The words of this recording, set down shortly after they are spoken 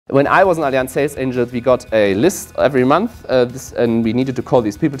When I was an Allianz sales agent, we got a list every month and we needed to call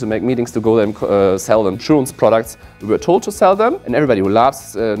these people to make meetings to go and sell them insurance products we were told to sell them. And everybody who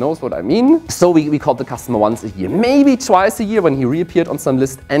laughs knows what I mean. So we called the customer once a year, maybe twice a year when he reappeared on some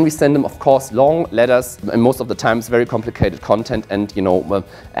list, and we send him, of course, long letters and most of the times very complicated content and, you know,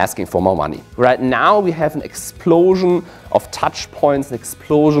 asking for more money. Right now we have an explosion of touch points, an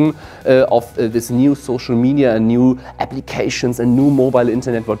explosion of this new social media and new applications and new mobile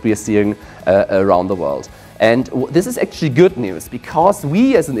internet, what we are seeing around the world. And this is actually good news, because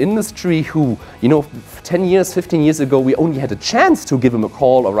we as an industry who, you know, 10 years, 15 years ago, we only had a chance to give them a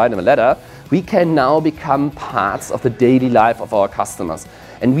call or write them a letter, we can now become parts of the daily life of our customers.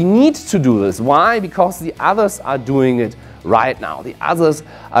 And we need to do this. Why? Because the others are doing it right now. The others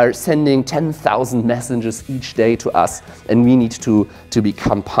are sending 10,000 messages each day to us, and we need to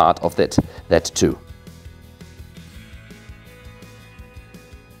become part of that too.